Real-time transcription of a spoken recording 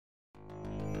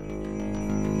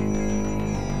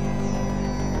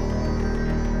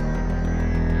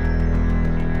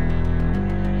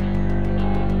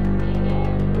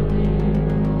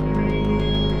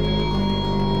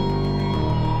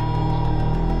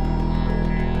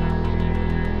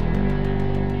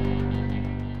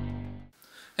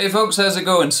Hey folks, how's it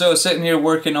going? So sitting here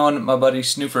working on my buddy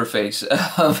Snooferface.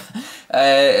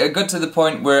 I got to the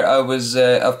point where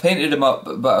I've painted him up,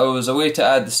 but I was away to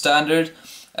add the standard.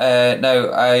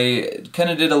 Now I kind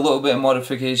of did a little bit of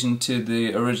modification to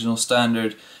the original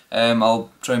standard.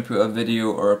 I'll try and put a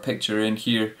video or a picture in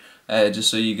here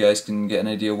just so you guys can get an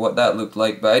idea of what that looked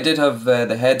like. But I did have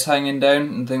the heads hanging down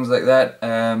and things like that.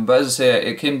 But as I say,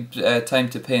 it came time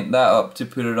to paint that up, to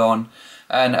put it on.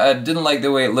 And I didn't like the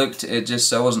way it looked.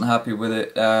 I wasn't happy with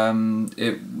it.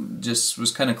 It just was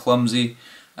kind of clumsy,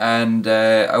 and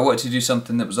I wanted to do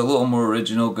something that was a little more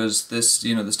original, because this,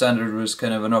 the standard was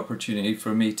kind of an opportunity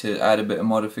for me to add a bit of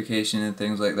modification and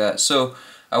things like that. So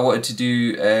I wanted to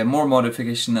do more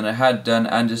modification than I had done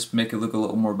and just make it look a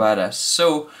little more badass.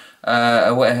 So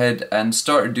I went ahead and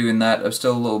started doing that. I've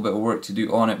still a little bit of work to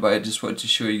do on it, but I just wanted to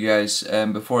show you guys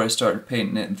before I started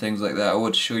painting it and things like that. I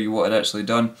wanted to show you what I'd actually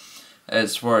done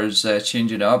as far as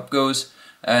changing it up goes,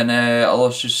 and I'll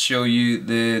also show you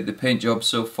the paint job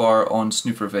so far on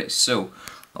Snooferface. So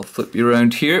I'll flip you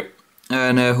around here,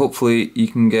 and hopefully you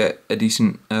can get a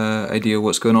decent idea of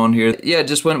what's going on here. Yeah,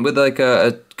 just went with like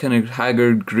a kind of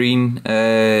haggard green,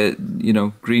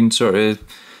 green sort of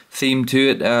theme to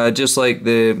it, just like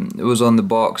it was on the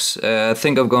box. I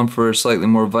think I've gone for a slightly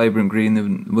more vibrant green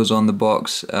than was on the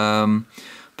box.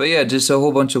 But yeah, just a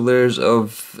whole bunch of layers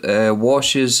of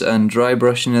washes and dry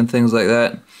brushing and things like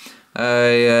that.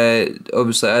 I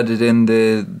obviously added in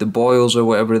the boils or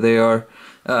whatever they are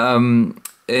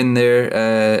in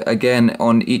there. Again,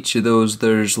 on each of those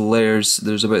there's layers.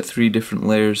 There's about 3 different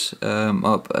layers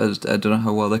up. I don't know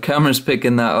how well the camera's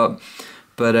picking that up,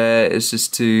 but it's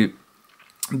just to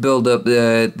build up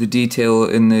the detail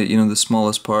in the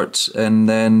smallest parts, and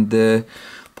then the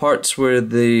parts where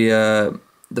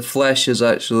the flesh is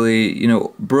actually,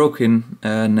 broken,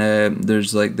 and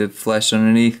there's like the flesh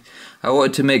underneath. I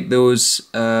wanted to make those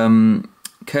kind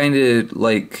of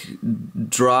like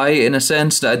dry in a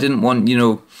sense. That I didn't want,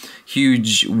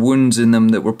 huge wounds in them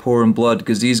that were pouring blood,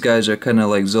 because these guys are kind of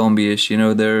like zombie-ish,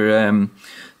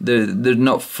 they're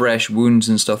not fresh wounds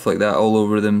and stuff like that all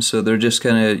over them, so they're just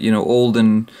kind of old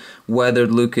and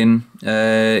weathered looking.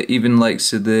 Even like,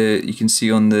 so you can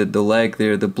see on the leg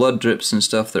there, the blood drips and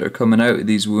stuff that are coming out of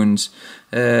these wounds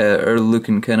are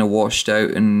looking kind of washed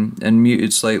out and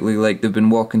muted slightly, like they've been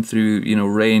walking through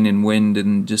rain and wind,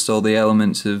 and just all the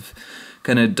elements have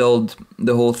kind of dulled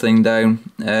the whole thing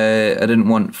down. I didn't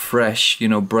want fresh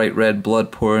bright red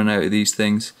blood pouring out of these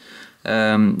things.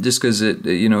 Just because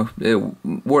it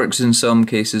works in some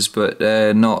cases, but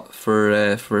not for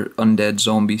undead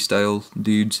zombie style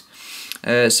dudes.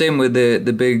 Same with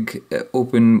the big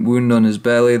open wound on his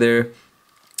belly there,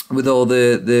 with all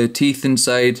the teeth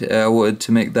inside. I wanted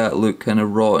to make that look kind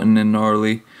of rotten and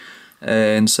gnarly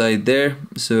inside there.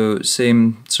 So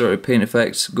same sort of paint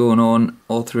effects going on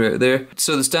all throughout there.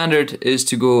 So the standard is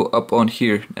to go up on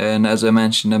here, and as I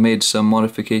mentioned, I made some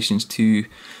modifications to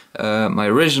my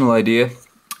original idea,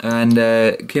 and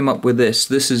came up with this.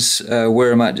 This is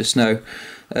where I'm at just now.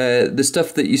 The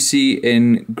stuff that you see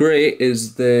in grey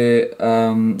is the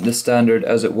standard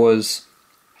as it was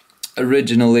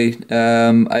originally.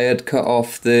 I had cut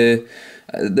off there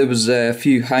was a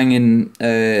few hanging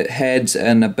heads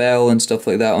and a bell and stuff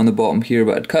like that on the bottom here,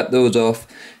 but I'd cut those off.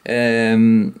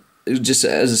 Just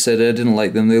as I said, I didn't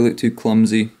like them, they looked too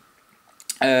clumsy.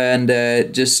 And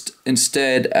just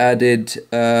instead added,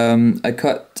 I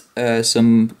cut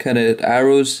some kind of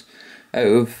arrows out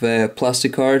of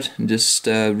plasticard, just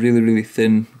really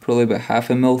thin, probably about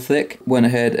 1/2 mil thick. Went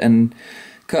ahead and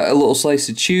cut a little slice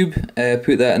of tube,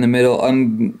 put that in the middle.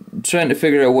 I'm trying to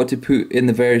figure out what to put in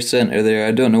the very center there.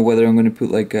 I don't know whether I'm going to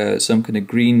put like some kind of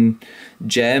green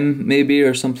gem maybe,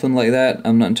 or something like that.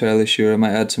 I'm not entirely sure. I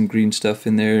might add some green stuff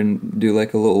in there and do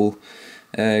like a little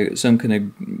some kind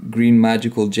of green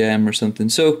magical gem or something.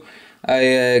 So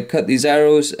I cut these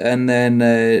arrows, and then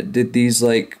did these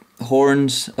like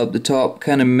horns up the top,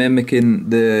 kind of mimicking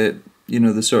the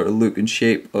the sort of look and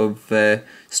shape of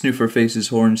Snooferface's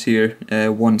horns here.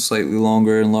 One slightly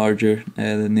longer and larger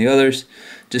than the others,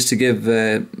 just to give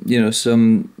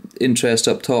some interest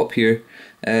up top here,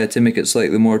 to make it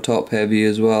slightly more top heavy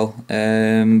as well.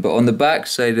 But on the back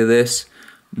side of this,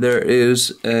 there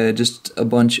is just a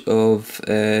bunch of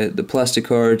the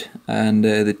plasticard and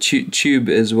the tube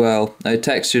as well. I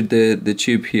textured the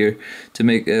tube here to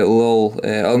make it all.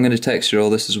 I'm going to texture all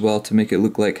this as well to make it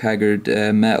look like haggard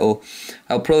metal.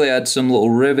 I'll probably add some little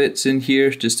rivets in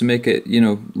here just to make it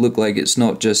look like it's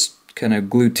not just kind of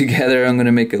glued together. I'm going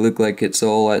to make it look like it's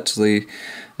all actually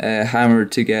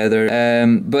hammered together.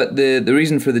 But the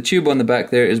reason for the tube on the back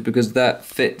there is because that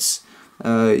fits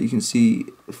You can see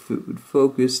if it would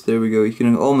focus. There we go. You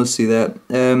can almost see that.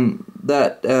 The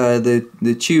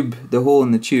tube, the hole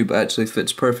in the tube, actually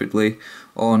fits perfectly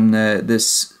on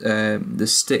this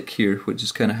stick here, which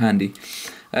is kind of handy.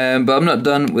 But I'm not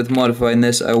done with modifying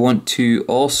this. I want to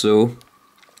also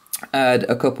add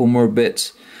a couple more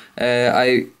bits.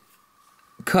 I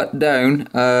cut down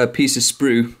a piece of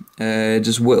sprue,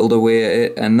 just whittled away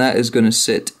at it, and that is going to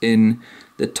sit in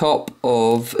the top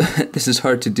of this is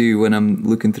hard to do when I'm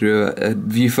looking through a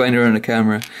viewfinder on a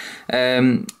camera.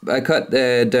 I cut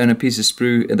down a piece of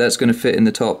sprue, and that's going to fit in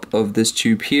the top of this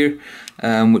tube here,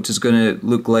 which is going to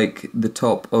look like the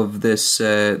top of this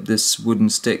this wooden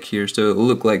stick here. So it'll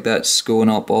look like that's going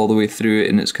up all the way through it,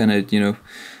 and it's kind of, you know,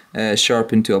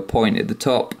 sharpened to a point at the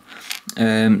top.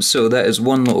 So that is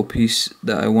one little piece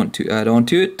that I want to add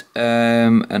onto it,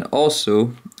 and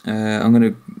also I'm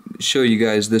going to show you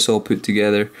guys this all put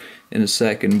together in a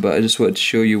second, but I just wanted to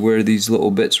show you where these little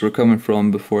bits were coming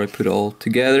from before I put it all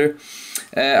together.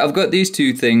 I've got these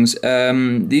two things.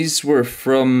 These were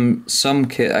from some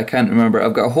kit, I can't remember.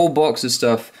 I've got a whole box of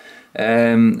stuff,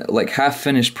 like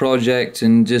half-finished projects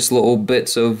and just little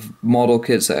bits of model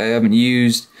kits that I haven't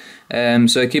used.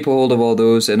 So I keep a hold of all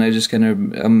those, and I just kind of,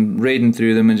 I'm raiding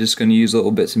through them and just going to use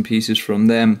little bits and pieces from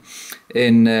them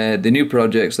in the new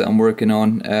projects that I'm working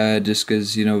on, just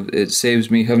because, you know, it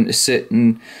saves me having to sit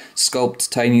and sculpt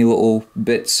tiny little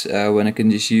bits when I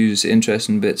can just use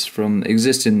interesting bits from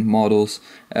existing models.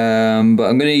 But I'm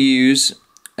going to use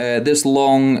this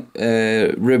long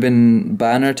ribbon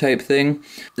banner type thing.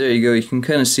 There you go, you can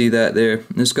kind of see that there.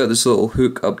 It's got this little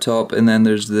hook up top, and then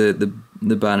there's the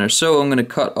banner. So I'm going to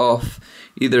cut off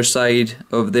either side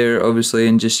of there, obviously,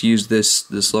 and just use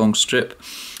this long strip.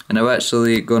 And I've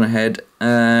actually gone ahead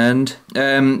and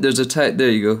there's a there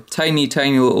you go, tiny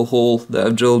little hole that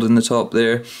I've drilled in the top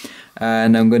there,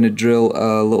 and I'm going to drill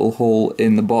a little hole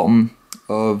in the bottom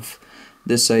of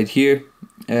this side here,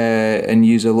 and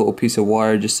use a little piece of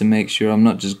wire just to make sure I'm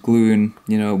not just gluing,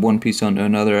 you know, one piece onto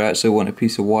another. I actually want a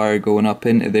piece of wire going up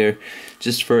into there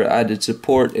just for added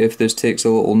support. If this takes a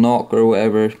little knock or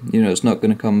whatever, you know, it's not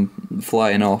going to come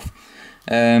flying off.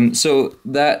 So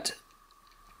that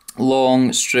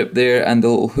long strip there and the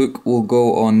little hook will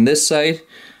go on this side,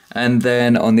 and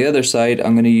then on the other side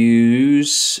I'm going to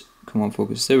use, come on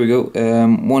focus, there we go,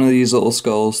 one of these little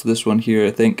skulls, this one here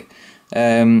I think.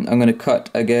 I'm going to cut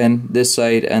again this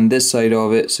side and this side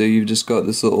of it, so you've just got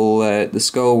this little the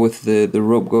skull with the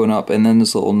rope going up, and then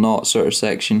this little knot sort of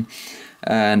section.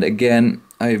 And again,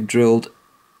 I've drilled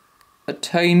a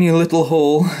tiny little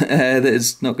hole that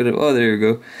is not going to, oh there you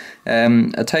go,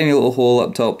 a tiny little hole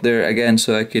up top there again,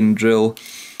 so I can drill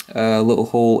a little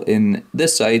hole in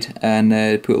this side and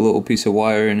put a little piece of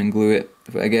wire in and glue it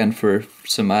again for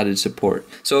some added support.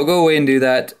 So I'll go away and do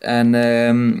that,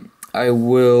 and I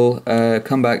will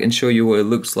come back and show you what it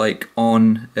looks like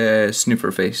on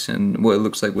Snooferface and what it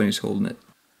looks like when he's holding it.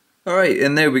 Alright,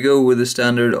 and there we go with the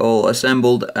standard all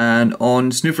assembled and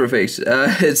on Snooferface.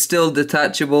 It's still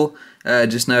detachable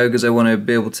just now because I want to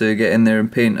be able to get in there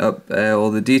and paint up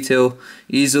all the detail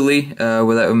easily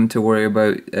without having to worry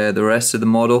about the rest of the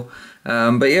model.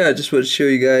 But yeah, I just want to show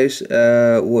you guys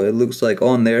what it looks like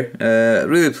on there.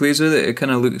 Really pleased with it. It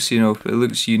kind of looks, you know, it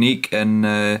looks unique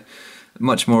and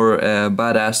much more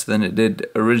badass than it did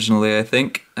originally, I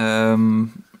think.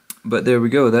 But there we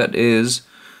go. That is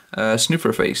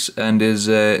Snooferface and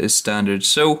is standard.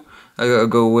 So I gotta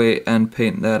go away and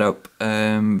paint that up.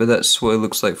 But that's what it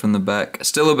looks like from the back.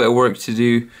 Still a bit of work to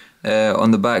do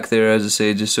on the back there, as I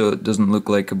say, just so it doesn't look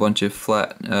like a bunch of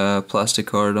flat plastic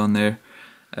card on there.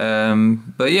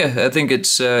 But yeah, I think it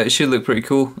should look pretty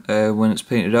cool when it's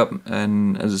painted up,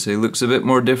 and as I say, looks a bit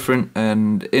more different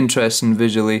and interesting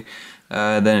visually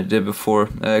than it did before,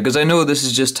 because I know this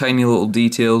is just tiny little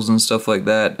details and stuff like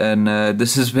that, and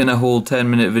this has been a whole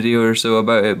 10-minute video or so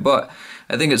about it, but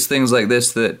I think it's things like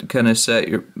this that kind of set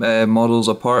your models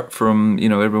apart from, you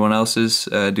know, everyone else's,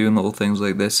 doing little things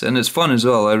like this, and it's fun as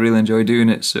well. I really enjoy doing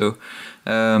it, so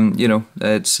you know,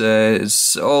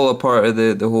 it's all a part of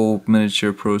the whole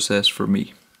miniature process for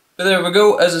me. But there we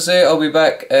go. As I say, I'll be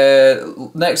back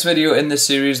next video in this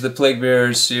series, the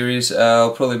Plaguebearers series.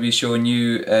 I'll probably be showing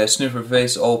you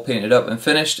Snooferface all painted up and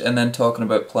finished, and then talking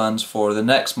about plans for the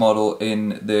next model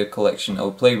in the collection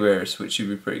of Plaguebearers, which should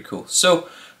be pretty cool. So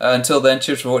until then,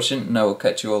 cheers for watching, and I will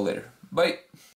catch you all later. Bye!